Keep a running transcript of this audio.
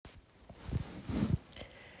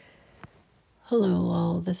Hello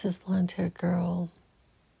all, this is Blonde Hair Girl.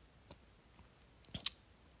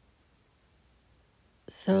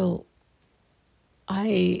 So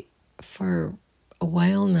for a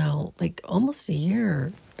while now, like almost a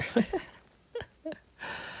year,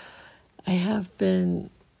 I have been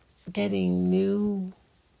getting new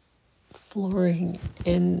flooring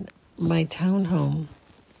in my townhome.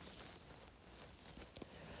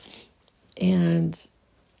 And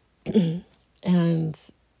and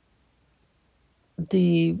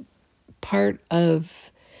the part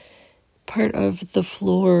of the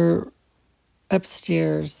floor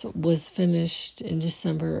upstairs was finished in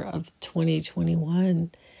December of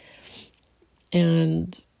 2021,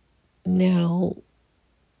 and now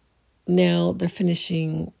they're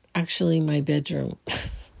finishing actually my bedroom.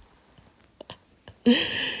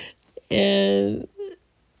 and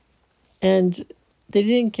they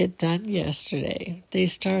didn't get done yesterday. They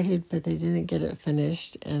started, but they didn't get it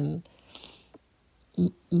finished, and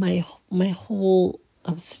my whole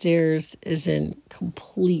upstairs is in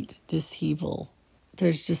complete dishevel.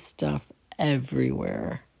 There's just stuff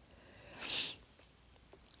everywhere.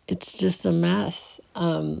 It's just a mess.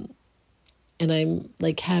 And I'm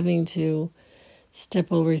like having to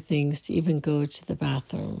step over things to even go to the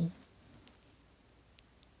bathroom.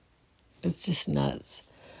 It's just nuts.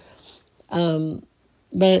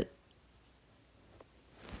 But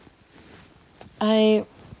I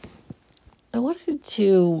wanted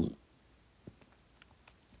to,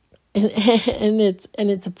 and it's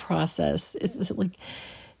a process. It's like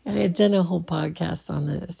I had done a whole podcast on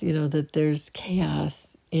this. That there's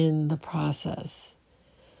chaos in the process.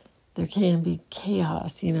 There can be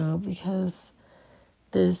chaos, because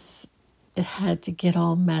it had to get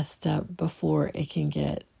all messed up before it can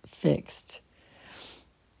get fixed.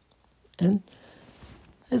 And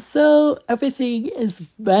so everything is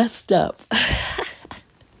messed up.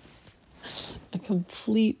 A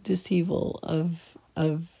complete dishevel of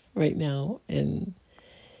right now in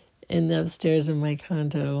the upstairs of my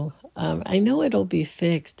condo. I know it'll be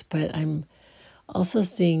fixed, but I'm also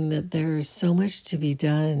seeing that there's so much to be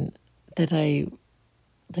done that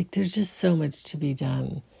there's just so much to be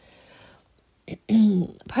done.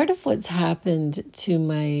 Part of what's happened to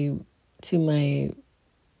my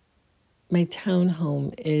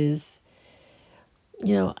townhome is,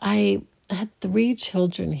 I had 3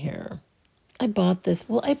 children here. I bought this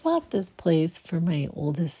place for my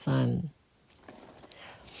oldest son,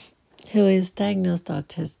 who is diagnosed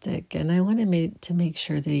autistic, and I wanted to make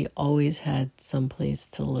sure that he always had some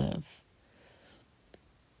place to live.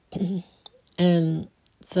 And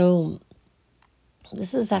so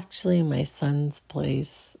this is actually my son's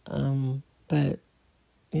place, but,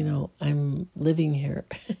 I'm living here.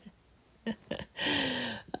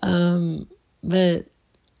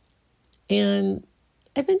 And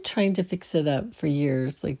I've been trying to fix it up for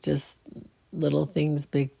years, like just little things,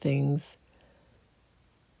 big things.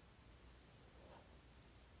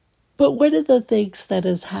 But one of the things that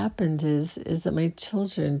has happened is that my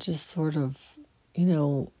children just sort of,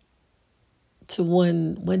 to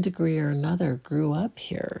one degree or another, grew up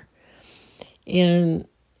here. And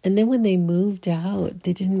then when they moved out,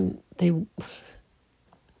 they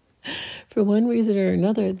for one reason or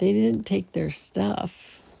another, they didn't take their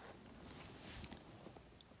stuff.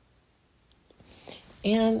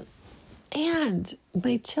 And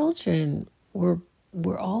my children were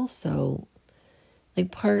also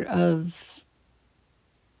like part of,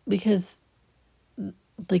 because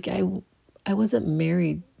like I wasn't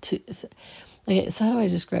married to, like, so how do I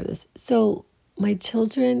describe this? So my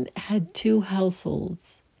children had 2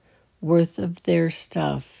 households worth of their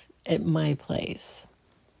stuff at my place.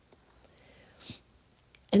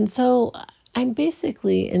 And so I'm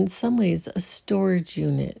basically, in some ways, a storage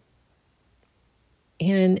unit.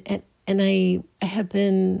 And I have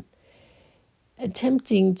been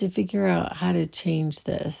attempting to figure out how to change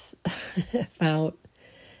this about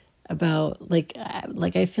like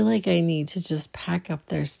I feel like I need to just pack up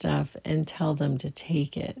their stuff and tell them to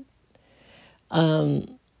take it.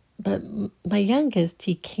 But my youngest,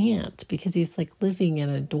 he can't, because he's like living in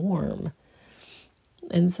a dorm.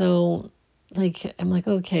 And so I'm like,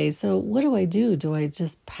 okay, so what do I do? Do I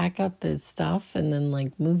just pack up his stuff and then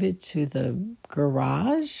like move it to the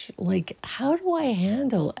garage? Like, how do I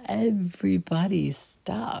handle everybody's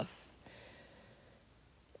stuff?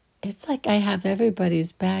 It's like I have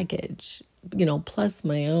everybody's baggage, plus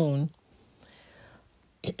my own.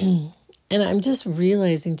 And I'm just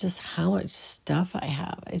realizing just how much stuff I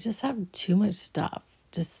have. I just have too much stuff,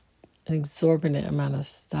 just an exorbitant amount of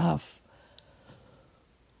stuff.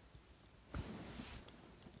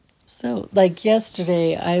 So, like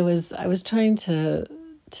yesterday, I was trying to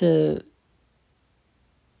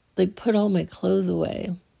like put all my clothes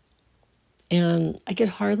away. And I could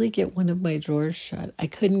hardly get one of my drawers shut. I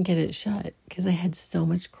couldn't get it shut because I had so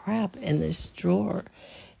much crap in this drawer.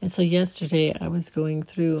 And so yesterday I was going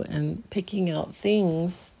through and picking out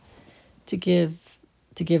things to give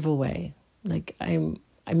away. Like I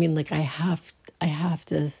have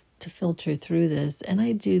to filter through this, and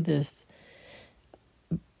I do this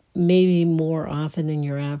maybe more often than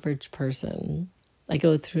your average person. I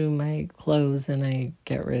go through my clothes and I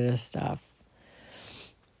get rid of stuff.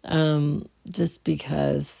 Just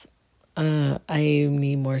because I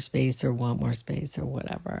need more space or want more space or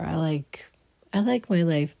whatever. I like my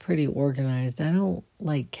life pretty organized. I don't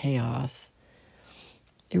like chaos.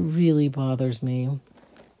 It really bothers me.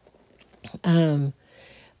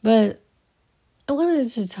 But I wanted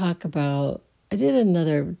to talk about, I did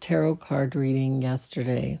another tarot card reading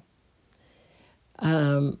yesterday.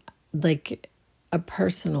 Like a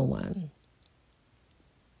personal one.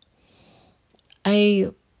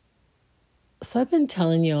 So I've been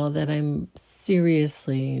telling you all that I'm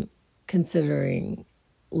seriously considering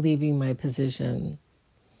leaving my position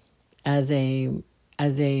as what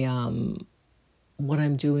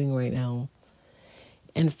I'm doing right now,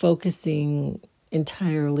 and focusing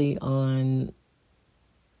entirely on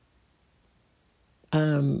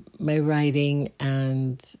my writing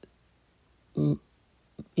and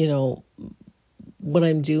what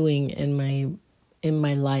I'm doing in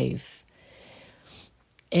my life.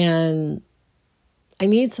 And I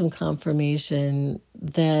need some confirmation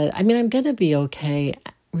that, I'm going to be okay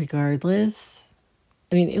regardless.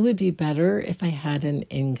 It would be better if I had an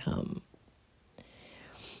income.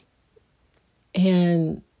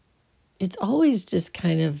 And it's always just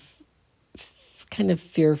kind of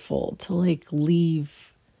fearful to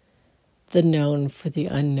leave the known for the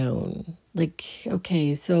unknown.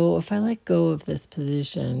 Okay, so if I let go of this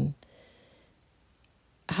position,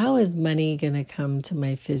 how is money going to come to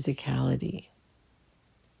my physicality?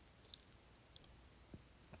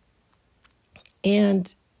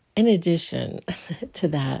 And in addition to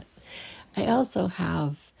that, I also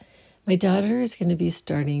have, my daughter is going to be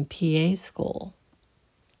starting PA school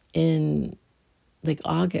in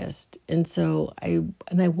August. And so I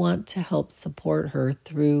want to help support her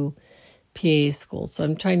through PA school. So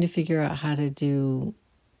I'm trying to figure out how to do,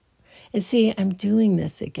 and see, I'm doing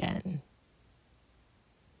this again.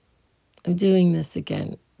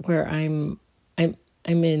 Where I'm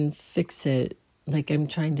in fix it. I'm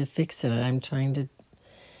trying to fix it.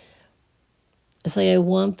 It's I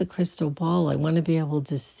want the crystal ball. I want to be able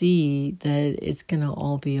to see that it's going to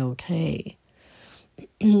all be okay.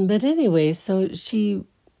 But anyway, so I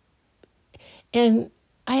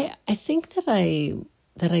think that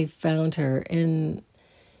I found her, and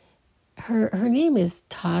her name is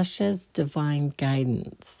Tasha's Divine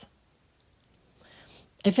Guidance.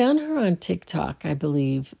 I found her on TikTok, I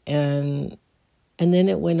believe, and then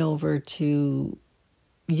it went over to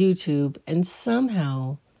YouTube, and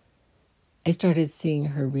somehow I started seeing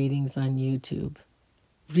her readings on YouTube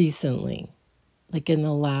recently, in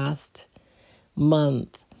the last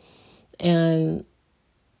month. And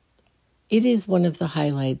it is one of the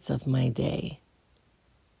highlights of my day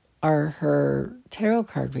are her tarot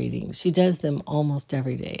card readings. She does them almost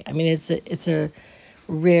every day. It's a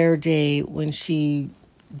rare day when she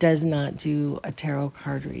does not do a tarot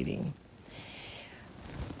card reading.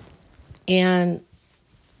 And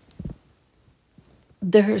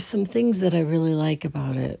there are some things that I really like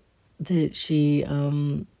about it,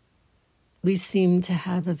 that we seem to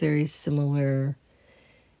have a very similar,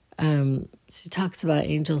 she talks about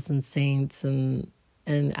angels and saints and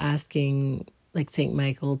asking Saint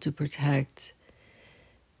Michael to protect.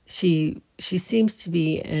 She seems to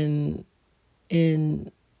be in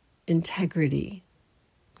integrity,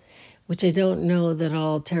 which I don't know that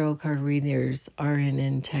all tarot card readers are in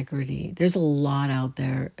integrity. There's a lot out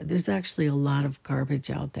there. There's actually a lot of garbage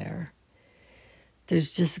out there.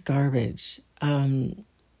 There's just garbage. And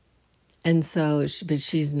so, but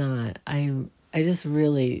she's not. I just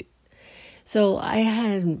really, so I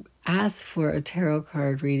had asked for a tarot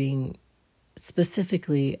card reading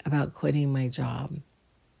specifically about quitting my job.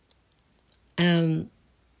 And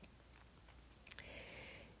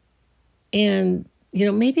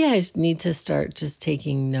maybe I need to start just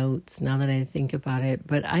taking notes now that I think about it.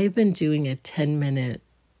 But I've been doing a 10-minute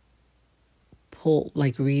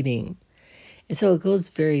reading. And so it goes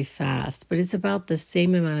very fast, but it's about the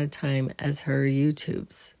same amount of time as her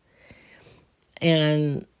YouTubes.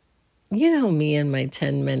 And me and my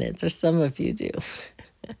 10 minutes, or some of you do.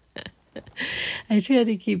 I try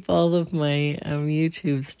to keep all of my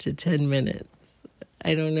YouTubes to 10 minutes.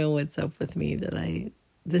 I don't know what's up with me that I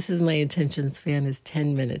this is my attention span is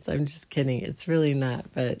 10 minutes. I'm just kidding. It's really not,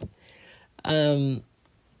 but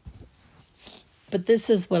this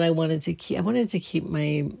is what I wanted to keep. I wanted to keep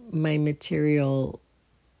my material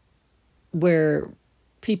where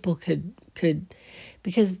people could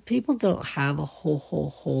because people don't have a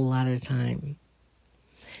whole lot of time.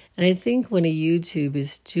 And I think when a YouTube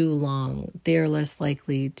is too long, they are less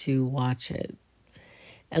likely to watch it.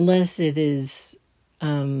 Unless it is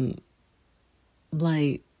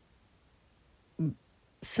like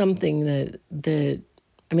something that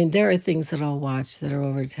I mean, there are things that I'll watch that are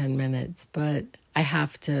over 10 minutes, but I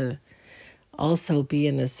have to also be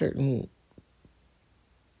in a certain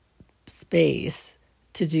space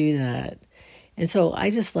to do that. And so I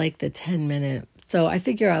just like the 10-minute. So I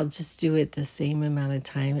figure I'll just do it the same amount of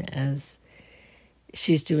time as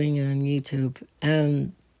she's doing on YouTube.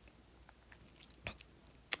 And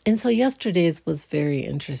so yesterday's was very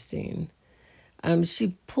interesting.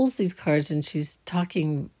 She pulls these cards and she's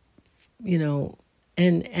talking,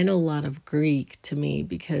 and a lot of Greek to me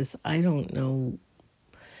because I don't know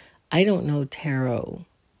tarot.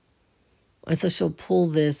 And so she'll pull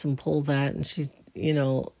this and pull that, and she's,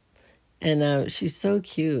 and she's so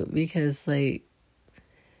cute because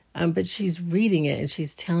but she's reading it and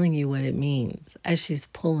she's telling you what it means as she's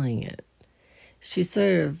pulling it. She's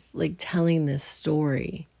sort of like telling this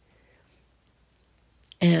story.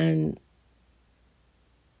 And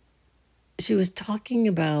she was talking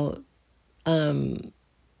about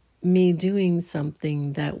me doing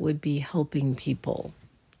something that would be helping people.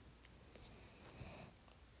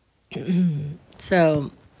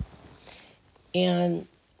 So, and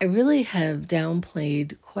I really have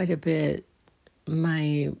downplayed quite a bit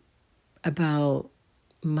about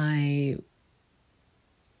me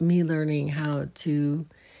learning how to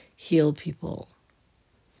heal people.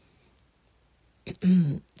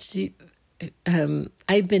 I've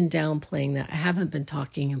been downplaying that. I haven't been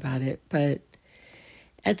talking about it, but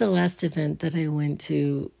at the last event that I went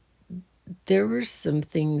to, there were some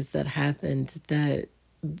things that happened that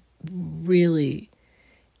really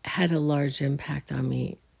had a large impact on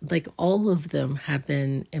me. Like all of them have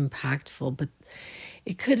been impactful, but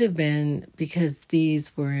it could have been because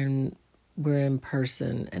these were in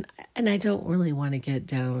person, and I don't really want to get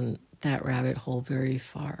down that rabbit hole very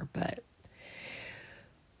far, but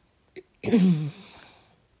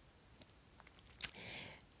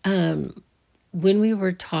when we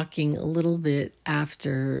were talking a little bit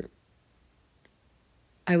after,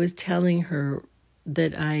 I was telling her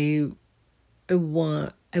that I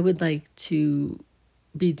would like to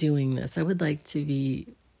be doing this. I would like to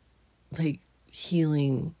be like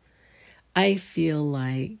healing. I feel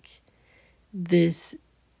like this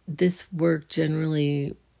work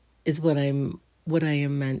generally is what I am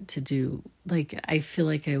meant to do. Like, I feel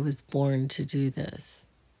like I was born to do this.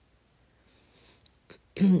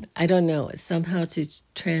 I don't know, somehow to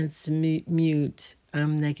transmute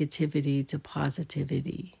negativity to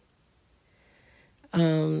positivity.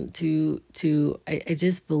 I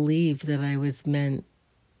just believe that I was meant,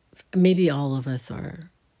 maybe all of us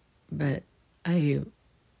are, but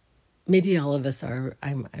maybe all of us are,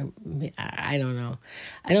 I don't know.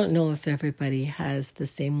 I don't know if everybody has the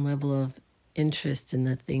same level of interest in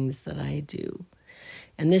the things that I do.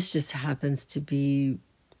 And this just happens to be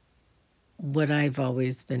what I've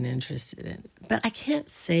always been interested in. But I can't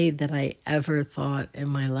say that I ever thought in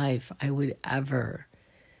my life I would ever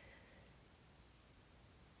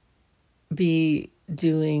be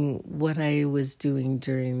doing what I was doing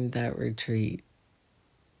during that retreat.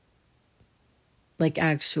 Like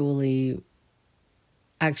actually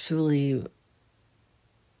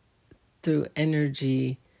through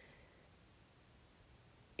energy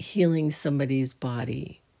healing somebody's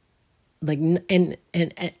body. Like, and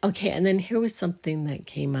okay, and then here was something that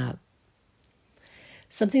came up.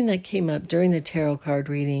 Something that came up during the tarot card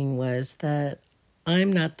reading was that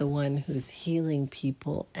I'm not the one who's healing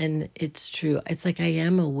people. And it's true. It's like I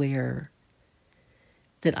am aware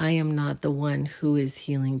that I am not the one who is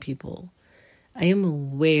healing people. I am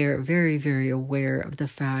aware, very, very aware of the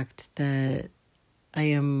fact that I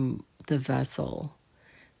am the vessel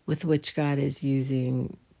with which God is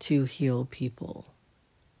using to heal people.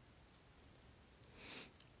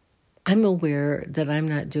 I'm aware that I'm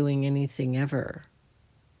not doing anything ever.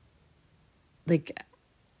 Like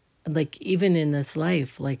even in this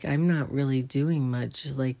life, like I'm not really doing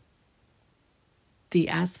much. Like the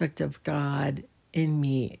aspect of God in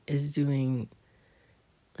me is doing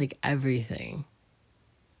like everything.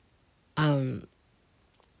 To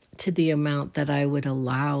the amount that I would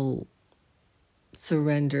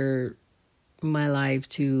surrender my life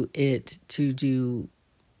to it to do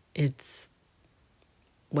its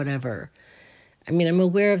whatever. I mean, I'm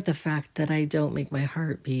aware of the fact that I don't make my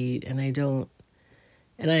heart beat, and I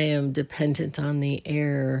am dependent on the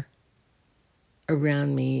air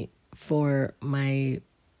around me for my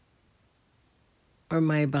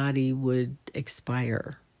body would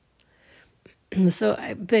expire. So,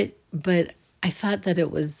 but I thought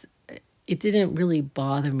that it didn't really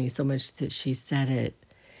bother me so much that she said it,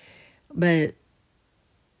 but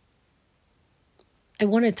I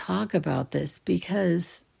want to talk about this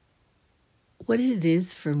because what it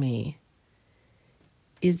is for me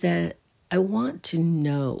is that I want to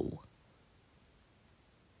know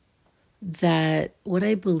that what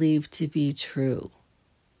I believe to be true,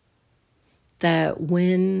 that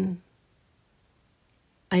when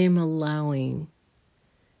I am allowing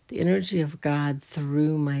the energy of God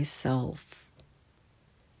through myself,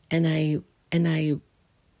 and I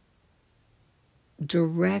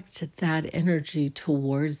direct that energy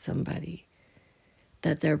towards somebody,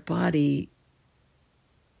 that their body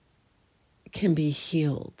can be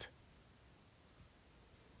healed.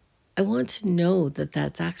 I want to know that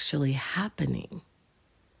that's actually happening.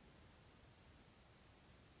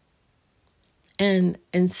 And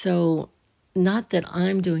so, not that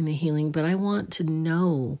I'm doing the healing, but I want to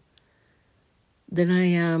know that I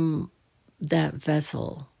am that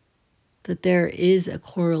vessel, that there is a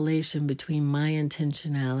correlation between my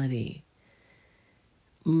intentionality,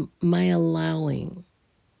 my allowing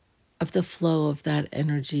of the flow of that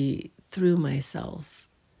energy through myself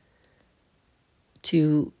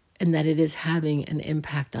and that it is having an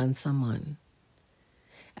impact on someone.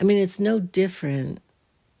 I mean, it's no different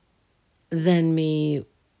than me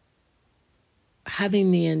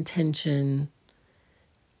having the intention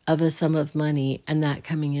of a sum of money and that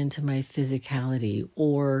coming into my physicality,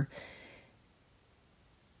 or,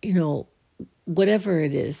 whatever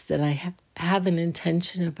it is that I have an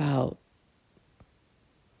intention about.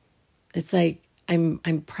 It's like I'm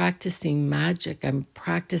practicing magic. I'm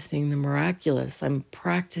practicing the miraculous. I'm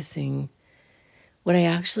practicing what I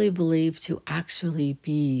actually believe to actually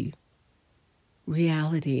be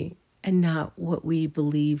reality, and not what we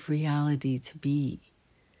believe reality to be.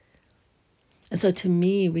 And so to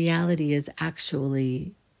me, reality is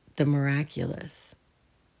actually the miraculous.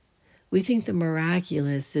 We think the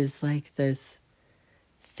miraculous is like this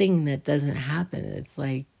thing that doesn't happen. It's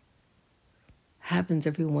like happens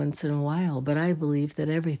every once in a while, but I believe that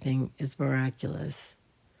everything is miraculous.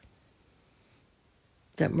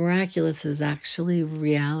 That miraculous is actually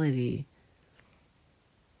reality.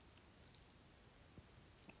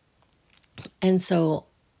 And so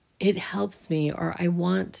it helps me, or I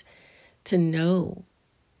want to know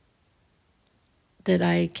that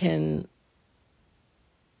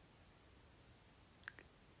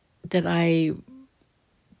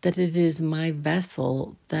that it is my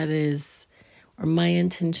vessel that is, or my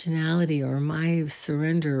intentionality, or my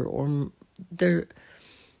surrender, or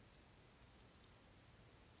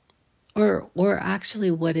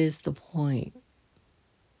actually, what is the point?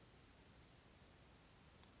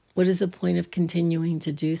 What is the point of continuing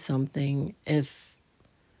to do something if,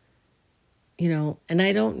 and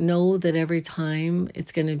I don't know that every time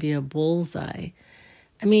it's going to be a bullseye.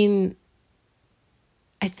 I mean,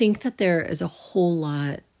 I think that there is a whole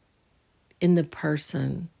lot in the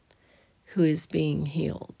person who is being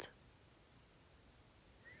healed.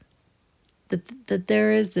 That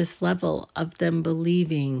there is this level of them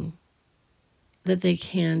believing that they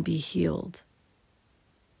can be healed.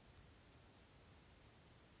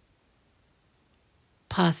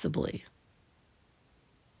 Possibly.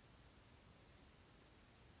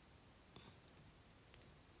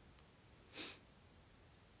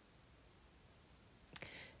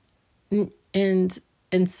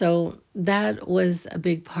 And so that was a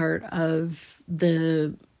big part of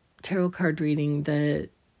the tarot card reading that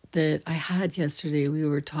I had yesterday. We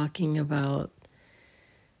were talking about,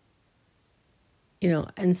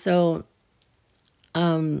 and so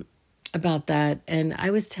about that, and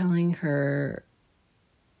I was telling her,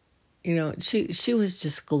 she was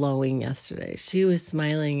just glowing yesterday. She was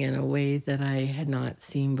smiling in a way that I had not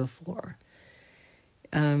seen before.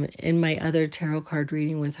 In my other tarot card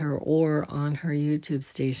reading with her, or on her YouTube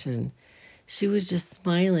station, she was just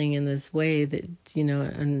smiling in this way that,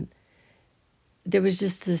 and there was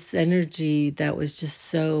just this energy that was just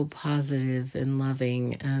so positive and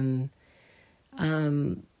loving, and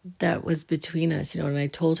that was between us, and I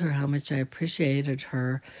told her how much I appreciated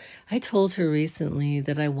her. I told her recently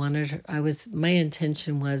that I wanted her, my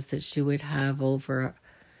intention was that she would have over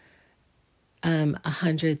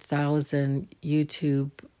 100,000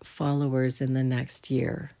 YouTube followers in the next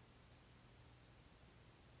year.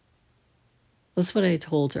 That's what I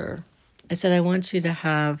told her. I said, I want you to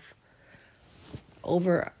have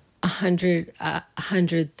over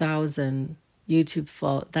 100,000 YouTube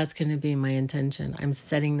follow. That's going to be my intention. I'm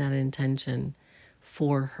setting that intention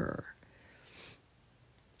for her.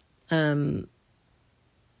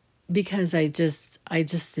 Because I just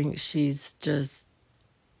think she's just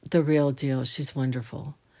the real deal. She's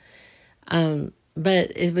wonderful.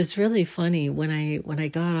 But it was really funny when I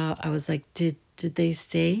got out. I was like, did they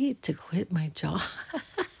say to quit my job?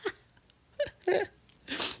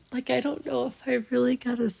 Like, I don't know if I really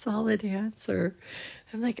got a solid answer.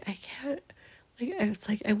 I'm like, I can't. Like, I was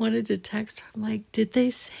like, I wanted to text her. I'm like, did they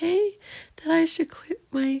say that I should quit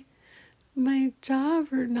my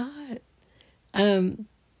job or not?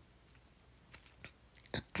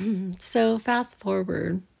 So fast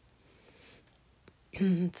forward.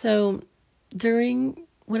 So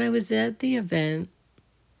when I was at the event,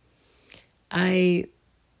 I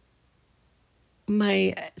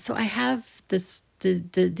have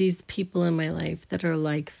these people in my life that are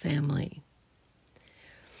like family.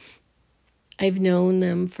 I've known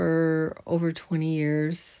them for over 20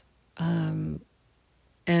 years. And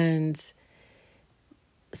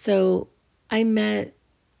so I met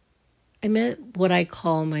what I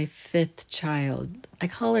call my fifth child. I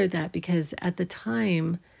call her that because at the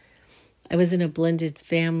time I was in a blended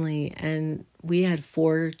family and we had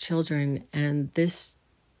 4 children, and this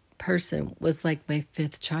person was like my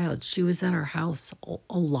fifth child. She was at our house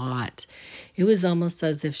a lot. It was almost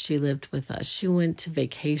as if she lived with us. She went to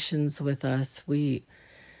vacations with us.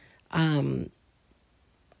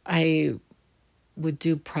 I would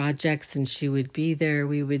do projects and she would be there.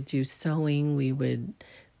 We would do sewing. We would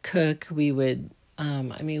cook. We would,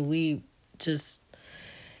 and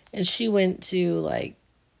she went to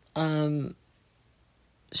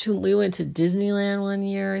we went to Disneyland one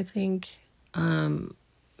year, I think.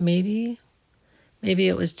 Maybe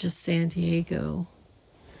it was just San Diego.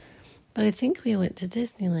 But I think we went to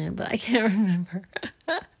Disneyland, but I can't remember.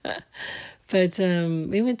 But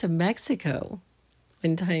we went to Mexico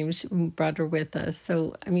one time. She brought her with us.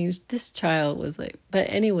 So, I mean, this child was like... But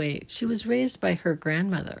anyway, she was raised by her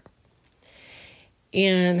grandmother.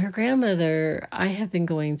 And her grandmother, I have been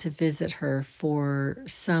going to visit her for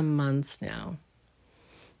some months now.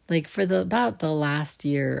 Like for about the last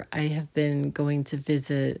year, I have been going to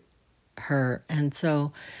visit her. And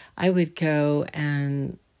so I would go,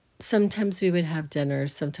 and sometimes we would have dinner,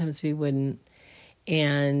 sometimes we wouldn't.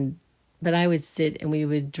 But I would sit and we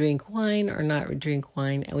would drink wine or not drink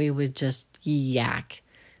wine, and we would just yakety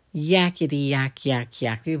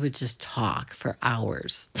yak. We would just talk for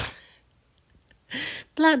hours.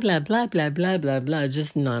 Blah, blah, blah, blah, blah, blah, blah.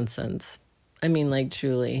 Just nonsense. I mean, like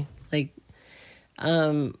truly,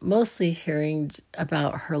 mostly hearing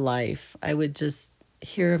about her life. I would just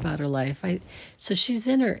hear about her life. So she's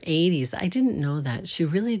in her 80s. I didn't know that. She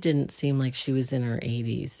really didn't seem like she was in her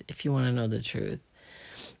 80s, if you want to know the truth.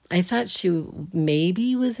 I thought she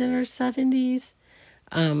maybe was in her 70s.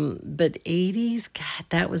 But 80s, God,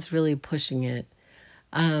 that was really pushing it.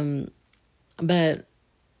 But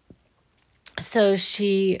so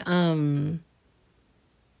she,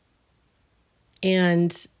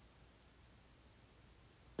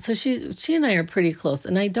 so she and I are pretty close,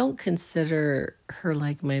 and I don't consider her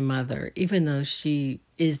like my mother, even though she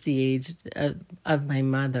is the age of my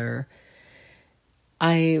mother.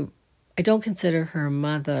 I don't consider her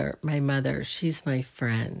my mother. She's my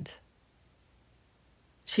friend.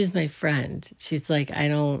 She's my friend. She's like, I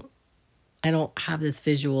don't have this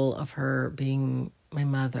visual of her being my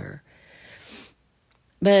mother.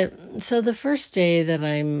 But so the first day that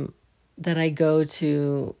I go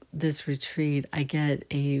to this retreat, I get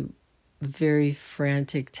a very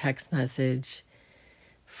frantic text message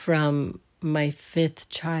from my fifth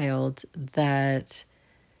child that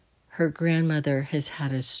her grandmother has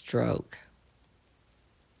had a stroke.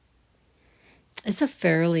 And so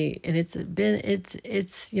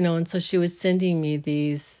she was sending me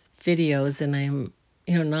these videos, and I'm,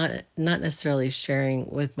 not necessarily sharing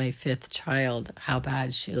with my fifth child how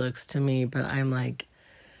bad she looks to me, but I'm like,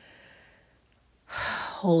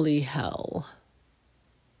 holy hell.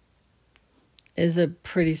 Is a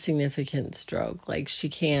pretty significant stroke. Like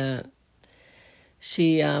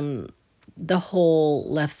the whole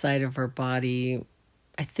left side of her body,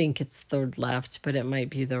 I think it's the left, but it might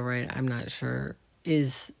be the right, I'm not sure,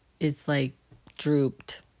 it's like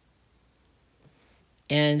drooped.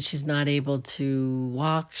 And she's not able to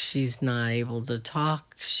walk. She's not able to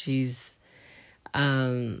talk. She's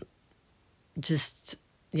just,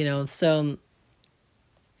 so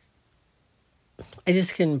I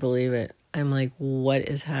just couldn't believe it. I'm like, what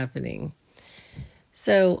is happening?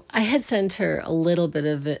 So I had sent her a little bit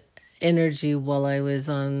of energy while I was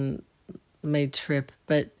on my trip.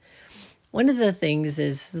 But one of the things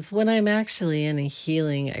is when I'm actually in a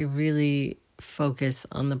healing, I really focus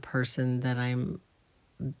on the person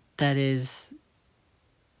that is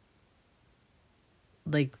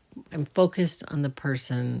like, I'm focused on the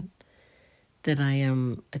person that I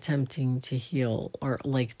am attempting to heal, or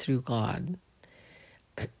like through God.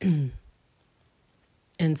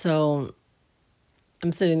 And so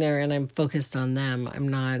I'm sitting there and I'm focused on them.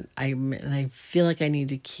 And I feel like I need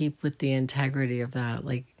to keep with the integrity of that.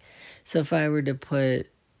 Like, so if I were to put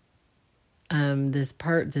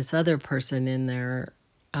this other person in there,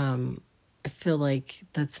 I feel like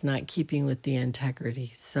that's not keeping with the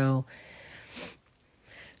integrity. So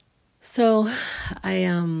I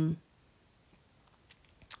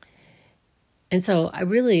and so I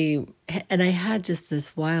really, and I had just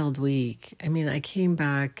this wild week. I mean, I came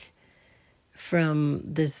back from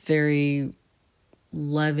this very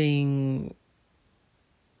loving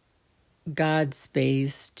God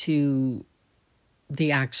space to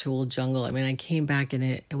the actual jungle. I mean, I came back and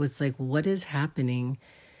it was like, what is happening?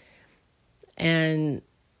 And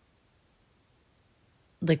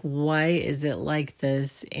like, why is it like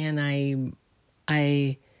this? And I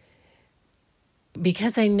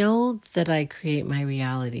because I know that I create my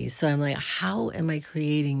reality. So I'm like, how am I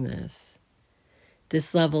creating this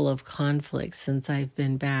level of conflict since I've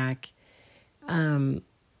been back? And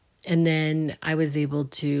then I was able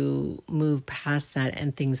to move past that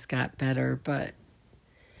and things got better. But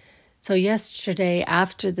so yesterday,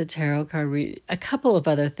 after the tarot card a couple of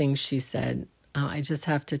other things she said, I just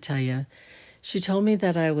have to tell you. She told me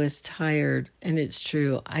that I was tired, and it's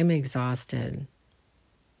true. I'm exhausted.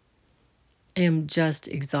 I am just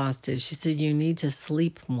exhausted. She said, you need to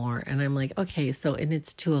sleep more. And I'm like, okay, so, and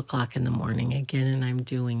it's 2:00 in the morning again, and I'm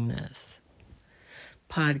doing this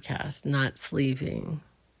podcast, not sleeping.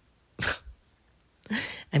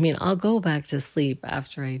 I mean, I'll go back to sleep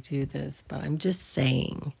after I do this, but I'm just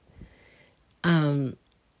saying. And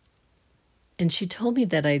she told me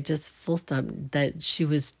that I just full stop, that she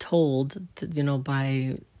was told that,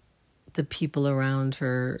 by the people around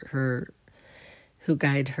her who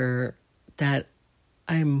guide her, that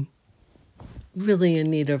I'm really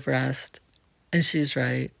in need of rest. And she's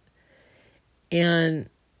right. And,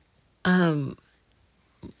 but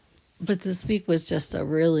this week was just a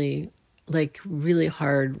really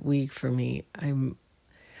hard week for me. I'm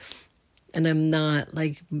not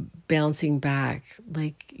like bouncing back.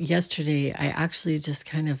 Like yesterday, I actually just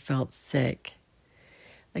kind of felt sick.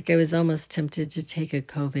 Like I was almost tempted to take a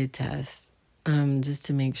COVID test, just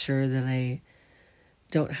to make sure that I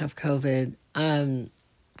don't have COVID.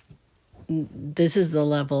 This is the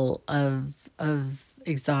level of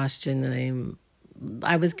exhaustion that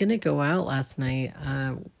I was going to go out last night.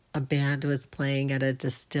 A band was playing at a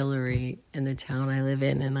distillery in the town I live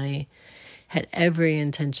in, and I had every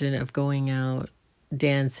intention of going out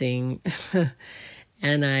dancing,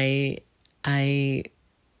 and I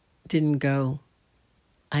didn't go.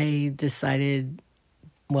 I decided,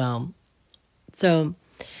 so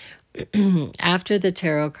after the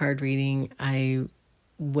tarot card reading, I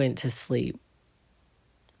went to sleep.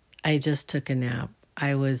 I just took a nap.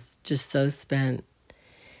 I was just so spent.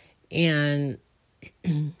 And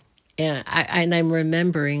I'm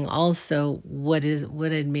remembering also what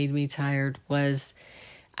had made me tired was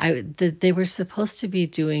they were supposed to be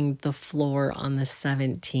doing the floor on the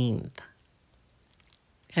 17th.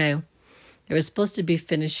 Okay. They were supposed to be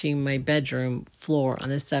finishing my bedroom floor on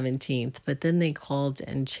the 17th, but then they called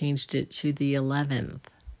and changed it to the 11th.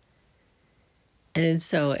 And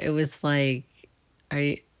so it was like,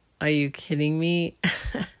 are you kidding me?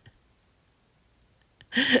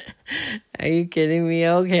 Are you kidding me?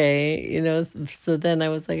 Okay. So then I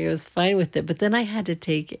was like, I was fine with it. But then I had to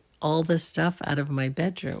take all the stuff out of my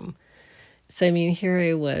bedroom. So, I mean, here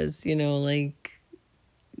I was, like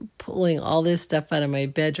pulling all this stuff out of my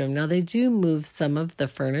bedroom. Now they do move some of the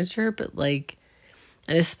furniture, but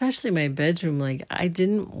and especially my bedroom, I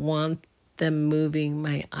didn't want them moving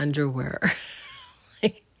my underwear.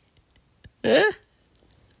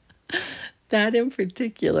 That in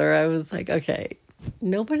particular, I was like, okay,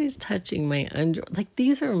 nobody's touching my underwear.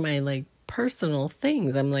 These are my personal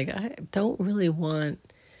things. I'm like, I don't really want,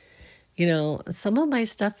 some of my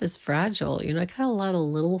stuff is fragile. I got a lot of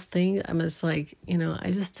little things. I'm just like,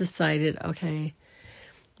 I just decided, okay,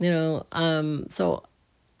 so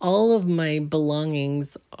all of my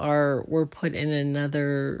belongings were put in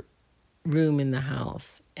another room in the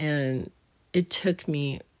house, and it took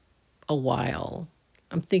me a while.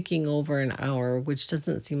 I'm thinking over an hour, which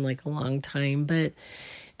doesn't seem like a long time, but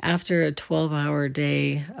after a 12-hour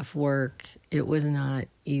day of work, it was not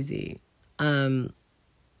easy.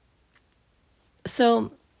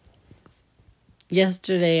 So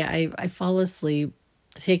yesterday I fall asleep,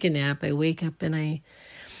 take a nap, I wake up, and I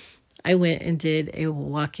went and did a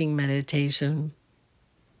walking meditation.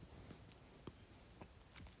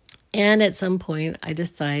 And at some point I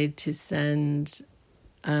decided to send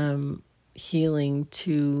healing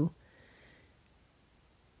to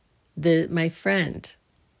my friend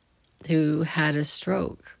who had a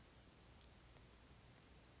stroke.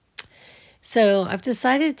 So I've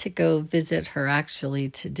decided to go visit her actually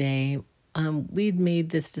today. We'd made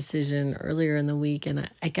this decision earlier in the week, and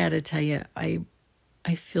I got to tell you, I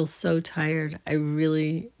feel so tired. I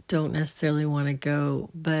really don't necessarily want to go,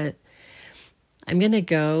 but I'm going to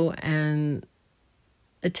go and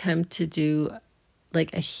attempt to do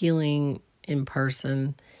like a healing in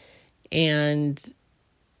person. And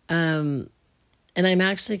I'm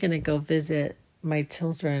actually going to go visit my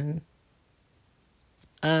children,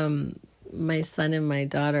 my son and my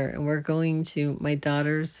daughter, and we're going to my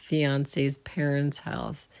daughter's fiance's parents'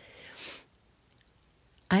 house.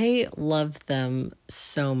 I love them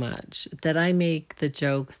so much that I make the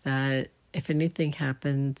joke that if anything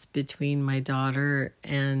happens between my daughter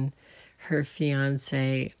and her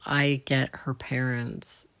fiance, I get her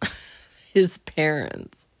parents, his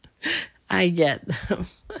parents. I get them.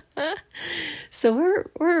 So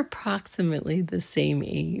we're approximately the same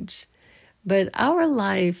age, but our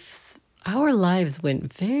lives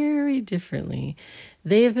went very differently.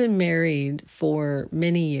 They have been married for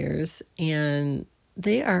many years, and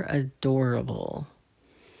they are adorable.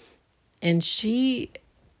 And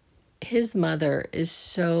his mother is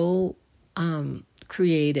so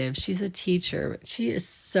creative. She's a teacher. She is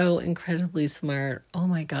so incredibly smart. Oh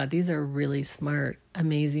my God, these are really smart,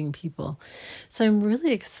 amazing people. So I'm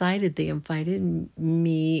really excited. They invited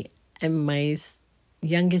me and my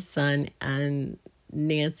youngest son and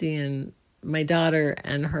Nancy and my daughter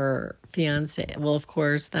and her fiance. Well, of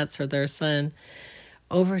course, that's their son,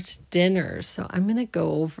 over to dinner. So I'm going to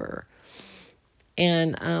go over.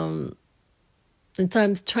 And so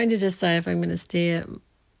I'm trying to decide if I'm going to stay at,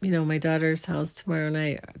 my daughter's house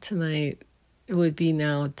tonight. It would be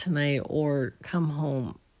now tonight, or come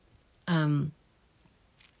home.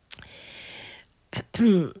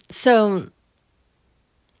 So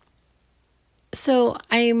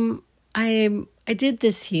I did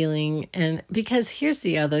this healing, and because here's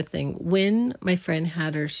the other thing. When my friend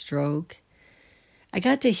had her stroke, I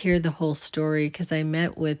got to hear the whole story because I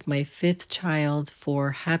met with my 5th child for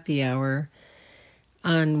happy hour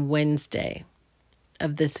on Wednesday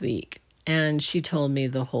of this week. And she told me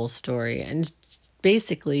the whole story. And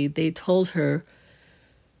basically, they told her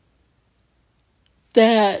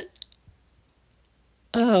that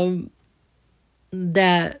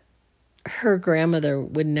that her grandmother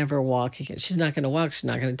would never walk again. She's not going to walk. She's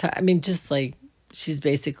not going to talk. I mean, just like she's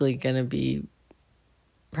basically going to be,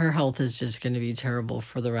 her health is just going to be terrible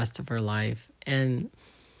for the rest of her life. And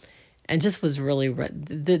just was really,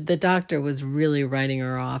 the doctor was really writing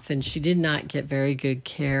her off, and she did not get very good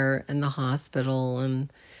care in the hospital.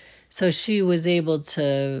 And so she was able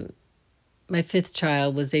to, my 5th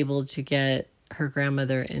child was able to get her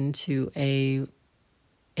grandmother into a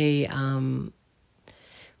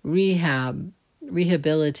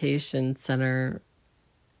rehabilitation center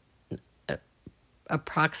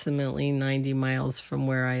approximately 90 miles from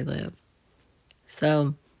where I live.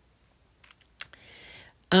 So,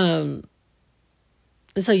 so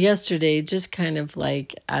yesterday, just kind of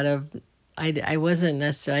like I wasn't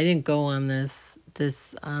necessarily, I didn't go on this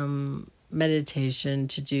meditation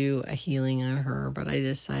to do a healing on her, but I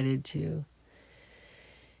decided to.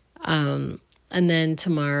 And then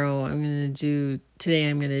tomorrow today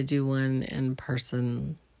I'm going to do one in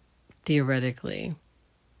person, theoretically.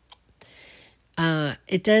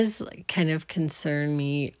 It does kind of concern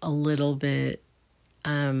me a little bit,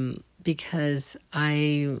 because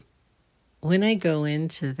when I go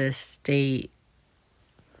into this state,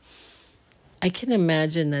 I can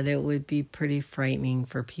imagine that it would be pretty frightening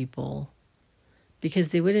for people because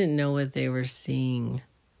they wouldn't know what they were seeing.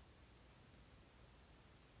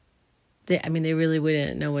 They really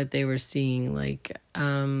wouldn't know what they were seeing. Like,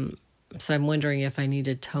 so I'm wondering if I need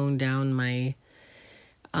to tone down my,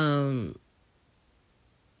 I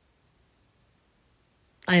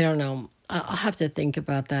don't know. I'll have to think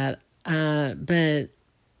about that. But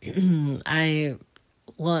and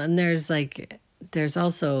there's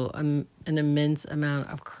also an immense amount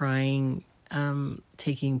of crying,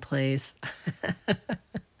 taking place.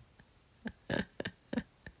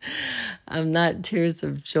 Not tears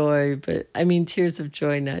of joy, but I mean tears of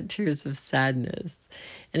joy, not tears of sadness.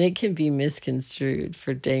 And it can be misconstrued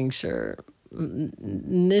for dang sure.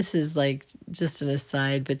 This is like just an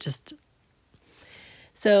aside, but just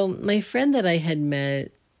so my friend that I had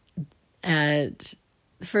met at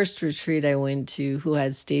the first retreat I went to, who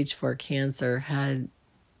had stage 4 cancer, had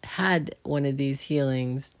one of these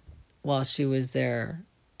healings while she was there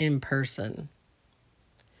in person.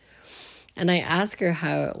 And I asked her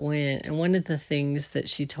how it went, and one of the things that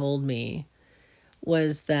she told me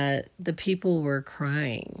was that the people were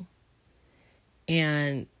crying,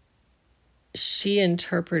 and she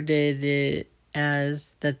interpreted it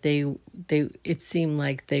as that they it seemed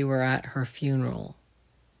like they were at her funeral.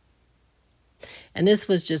 And this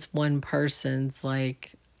was just one person's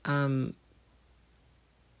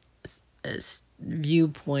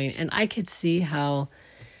viewpoint, and I could see how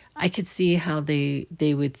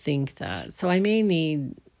they would think that. So I may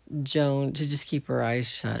need Joan to just keep her eyes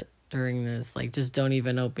shut during this. Like, just don't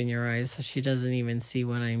even open your eyes so she doesn't even see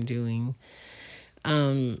what I'm doing.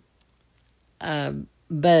 But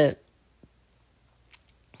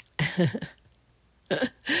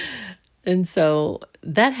and so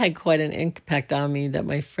that had quite an impact on me, that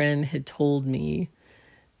my friend had told me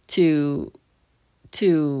to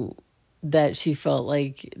that she felt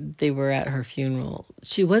like they were at her funeral.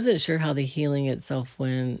 She wasn't sure how the healing itself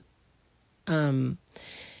went.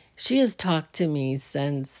 She has talked to me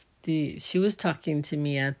since she was talking to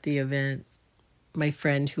me at the event. My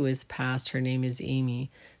friend who has passed, her name is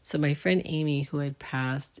Amy. So my friend Amy, who had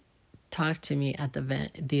passed, talked to me at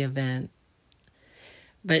the event.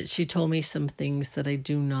 But she told me some things that I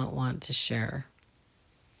do not want to share.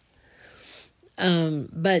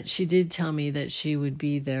 But she did tell me that she would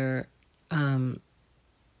be there. And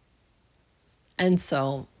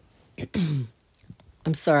so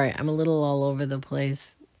I'm sorry, I'm a little all over the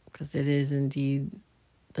place because it is indeed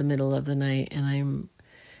the middle of the night and I'm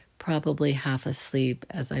probably half asleep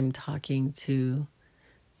as I'm talking to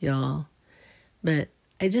y'all. But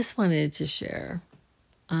I just wanted to share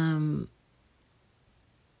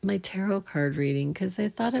my tarot card reading because I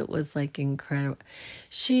thought it was like incredible.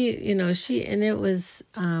 And it was,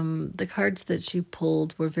 the cards that she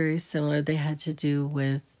pulled were very similar. They had to do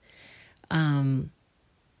with,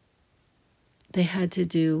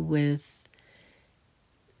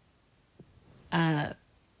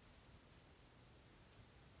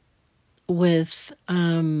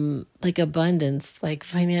 like abundance, like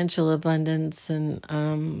financial abundance and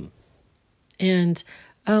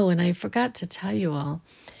I forgot to tell you all.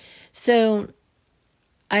 So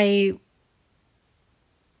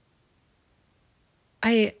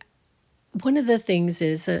one of the things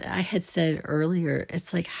is that I had said earlier,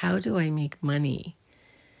 it's like, how do I make money?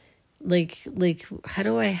 Like how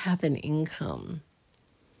do I have an income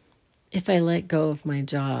if I let go of my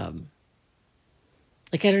job?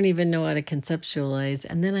 Like, I don't even know how to conceptualize.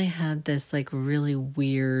 And then I had this like really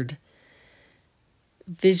weird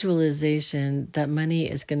visualization that money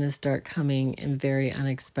is going to start coming in very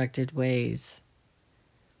unexpected ways.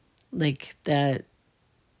 Like that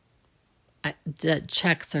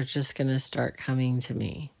checks are just going to start coming to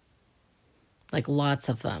me. Like lots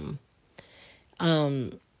of them.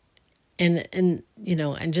 And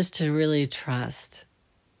just to really trust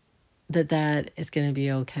that is going to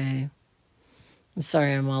be okay. I'm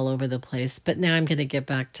sorry I'm all over the place, but now I'm going to get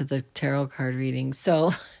back to the tarot card reading.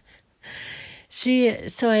 So I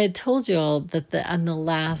had told you all that on the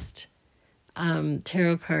last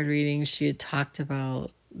tarot card reading, she had talked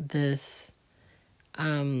about this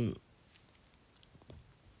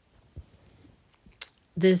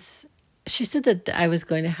she said that I was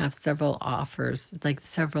going to have several offers, like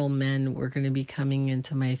several men were going to be coming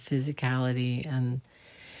into my physicality,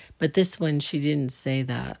 but this one she didn't say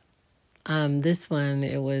that. This one,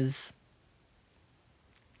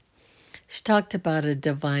 she talked about a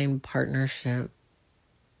divine partnership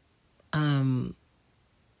with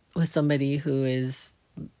somebody who is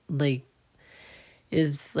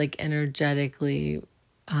energetically,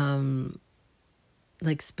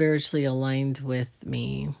 spiritually aligned with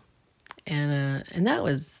me. And that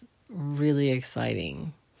was really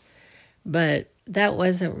exciting. But that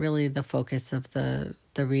wasn't really the focus of the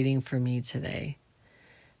reading for me today.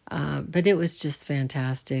 But it was just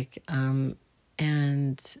fantastic. And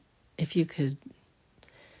if you could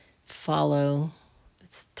follow,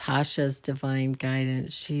 it's Tasha's Divine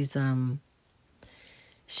Guidance.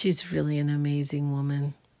 She's really an amazing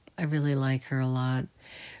woman. I really like her a lot.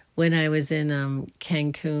 When I was in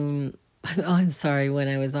Cancun, when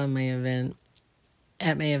I was on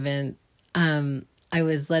at my event, I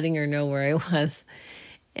was letting her know where I was.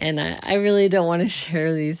 And I really don't want to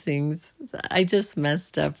share these things. I just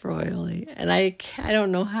messed up royally. And I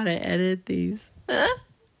don't know how to edit these.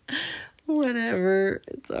 Whatever.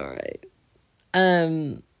 It's all right.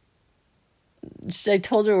 I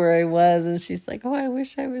told her where I was, and she's like, "Oh, I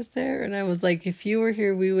wish I was there." And I was like, "If you were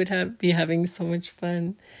here, we would be having so much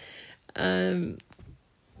fun." But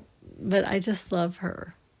I just love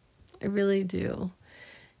her. I really do.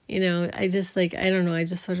 I don't know. I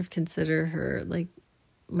just sort of consider her like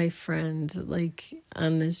my friend, like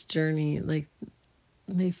on this journey, like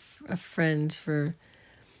a friend for,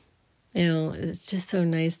 it's just so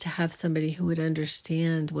nice to have somebody who would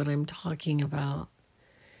understand what I'm talking about.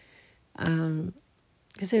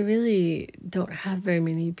 Because I really don't have very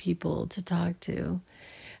many people to talk to.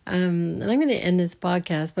 And I'm going to end this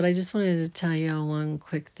podcast, but I just wanted to tell you one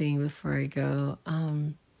quick thing before I go.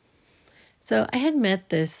 So I had met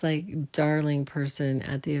this like darling person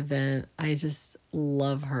at the event. I just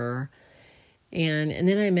love her. And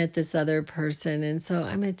then I met this other person. And so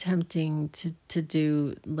I'm attempting to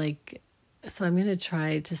do so I'm going to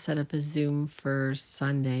try to set up a Zoom for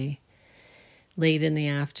Sunday late in the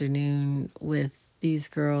afternoon with these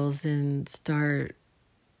girls and start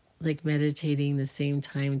like meditating the same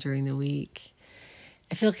time during the week.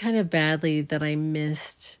 I feel kind of badly that I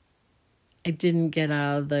didn't get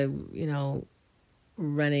out of the,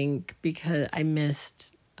 running because I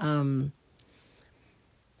missed,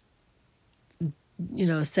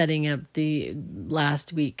 setting up the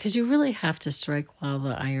last week. Because you really have to strike while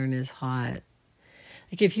the iron is hot.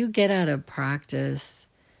 Like if you get out of practice,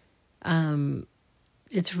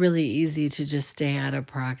 it's really easy to just stay out of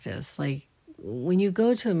practice. Like when you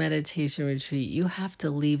go to a meditation retreat, you have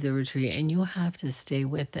to leave the retreat and you have to stay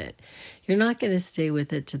with it. You're not going to stay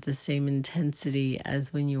with it to the same intensity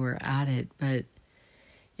as when you were at it. But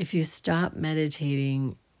if you stop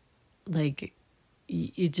meditating, like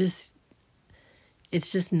it's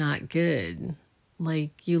just not good.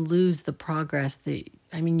 Like you lose the progress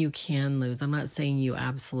you can lose. I'm not saying you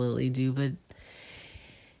absolutely do,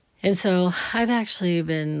 and so I've actually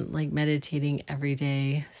been like meditating every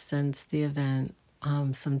day since the event,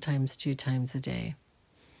 sometimes 2 times a day.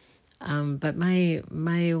 But my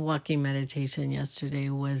walking meditation yesterday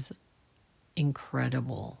was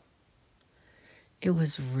incredible. It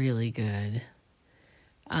was really good.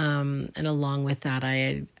 And along with that,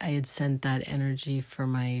 I had sent that energy for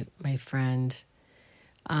my friend.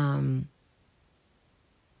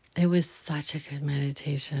 It was such a good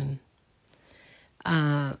meditation.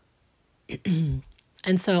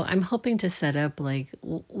 And so I'm hoping to set up like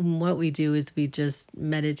what we do is we just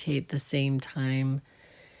meditate the same time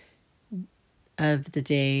of the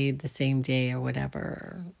day, the same day or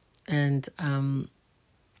whatever. And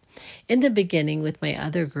in the beginning with my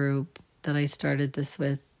other group that I started this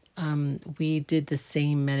with, we did the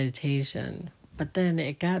same meditation, but then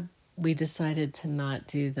we decided to not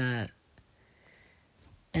do that.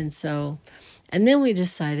 And then we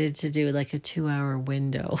decided to do like a 2-hour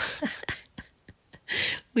window.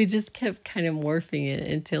 We just kept kind of morphing it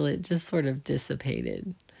until it just sort of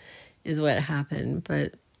dissipated is what happened.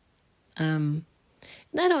 But, and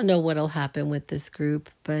I don't know what'll happen with this group,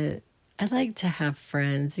 but I like to have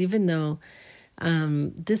friends, even though,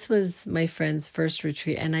 this was my friend's first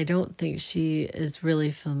retreat and I don't think she is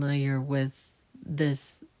really familiar with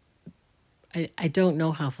this. I don't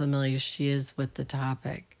know how familiar she is with the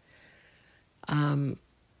topic.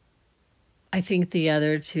 I think the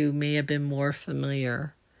other two may have been more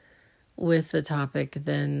familiar with the topic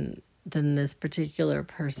than this particular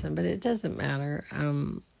person, but it doesn't matter.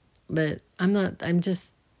 But I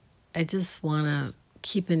just want to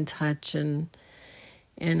keep in touch and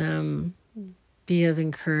be of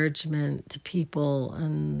encouragement to people.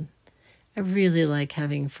 And I really like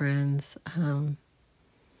having friends.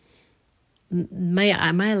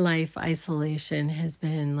 My life isolation has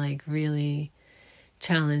been like really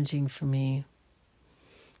challenging for me.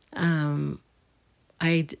 I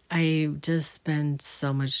just spend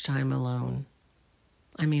so much time alone.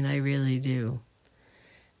 I mean, I really do.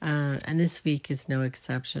 And this week is no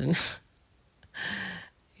exception.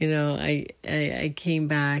 I came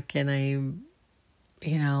back and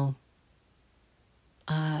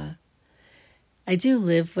I do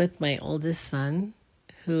live with my oldest son,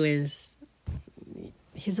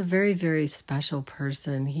 he's a very, very special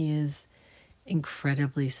person. He is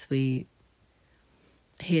incredibly sweet.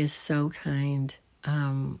 He is so kind.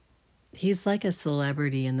 He's like a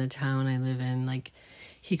celebrity in the town I live in. Like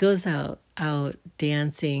he goes out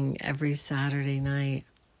dancing every Saturday night.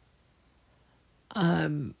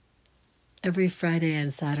 Every Friday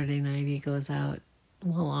and Saturday night he goes out.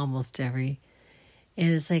 Well, almost every.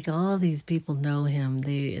 And it's like all these people know him.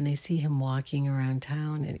 They see him walking around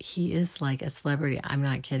town, and he is like a celebrity. I'm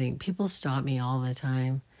not kidding. People stop me all the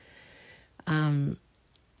time.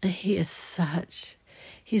 He is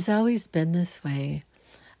he's always been this way.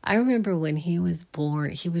 I remember when he was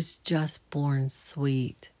born, he was just born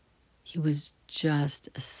sweet. He was just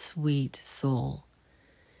a sweet soul.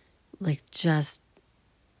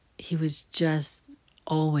 He was just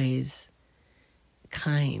always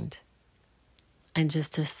kind and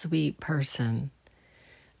just a sweet person.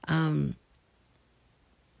 I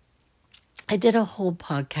did a whole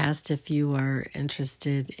podcast, if you are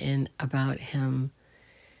interested in, about him,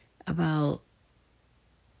 and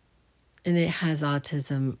it has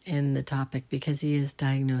autism in the topic because he is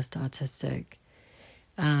diagnosed autistic.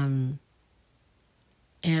 And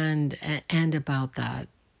about that,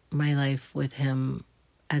 my life with him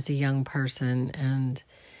as a young person. And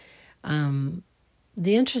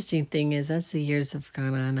the interesting thing is, as the years have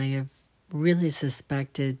gone on, I have really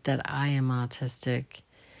suspected that I am autistic.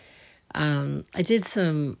 I did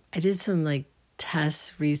some like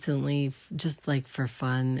tests recently, just like for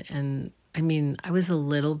fun. And I mean, I was a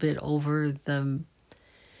little bit over the,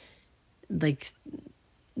 like,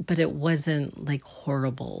 but it wasn't like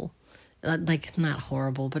horrible. Like, not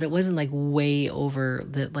horrible, but it wasn't like way over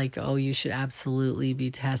that, like, oh, you should absolutely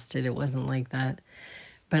be tested. It wasn't like that.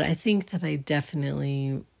 But I think that I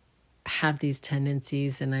definitely have these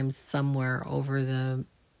tendencies, and I'm somewhere over the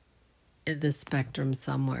spectrum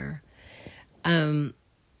somewhere. So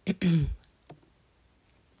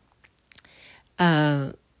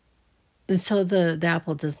the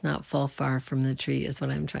apple does not fall far from the tree is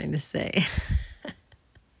what I'm trying to say.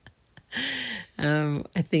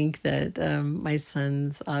 I think that my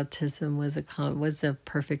son's autism was a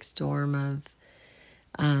perfect storm of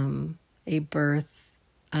a birth,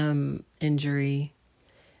 injury,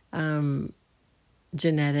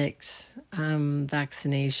 genetics,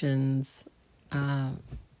 vaccinations, an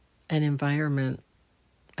environment.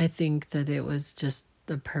 I think that it was just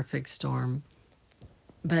the perfect storm.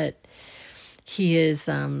 But he is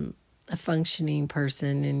a functioning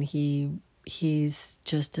person, and he's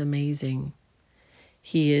just amazing.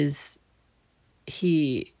 He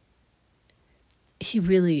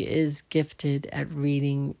really is gifted at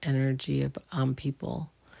reading energy on people.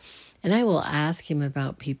 And I will ask him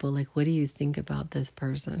about people, like, what do you think about this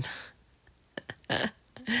person?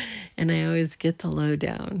 And I always get the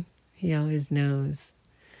lowdown. He always knows,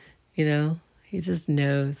 he just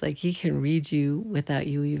knows. Like, he can read you without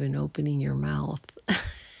you even opening your mouth.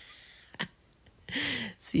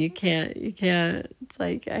 So you can't, it's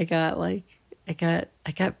like, I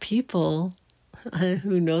got people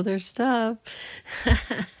who know their stuff.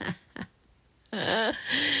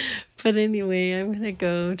 But anyway, I'm going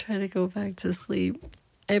to try to go back to sleep.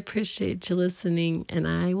 I appreciate you listening, and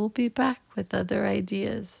I will be back with other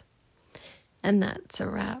ideas. And that's a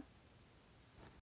wrap.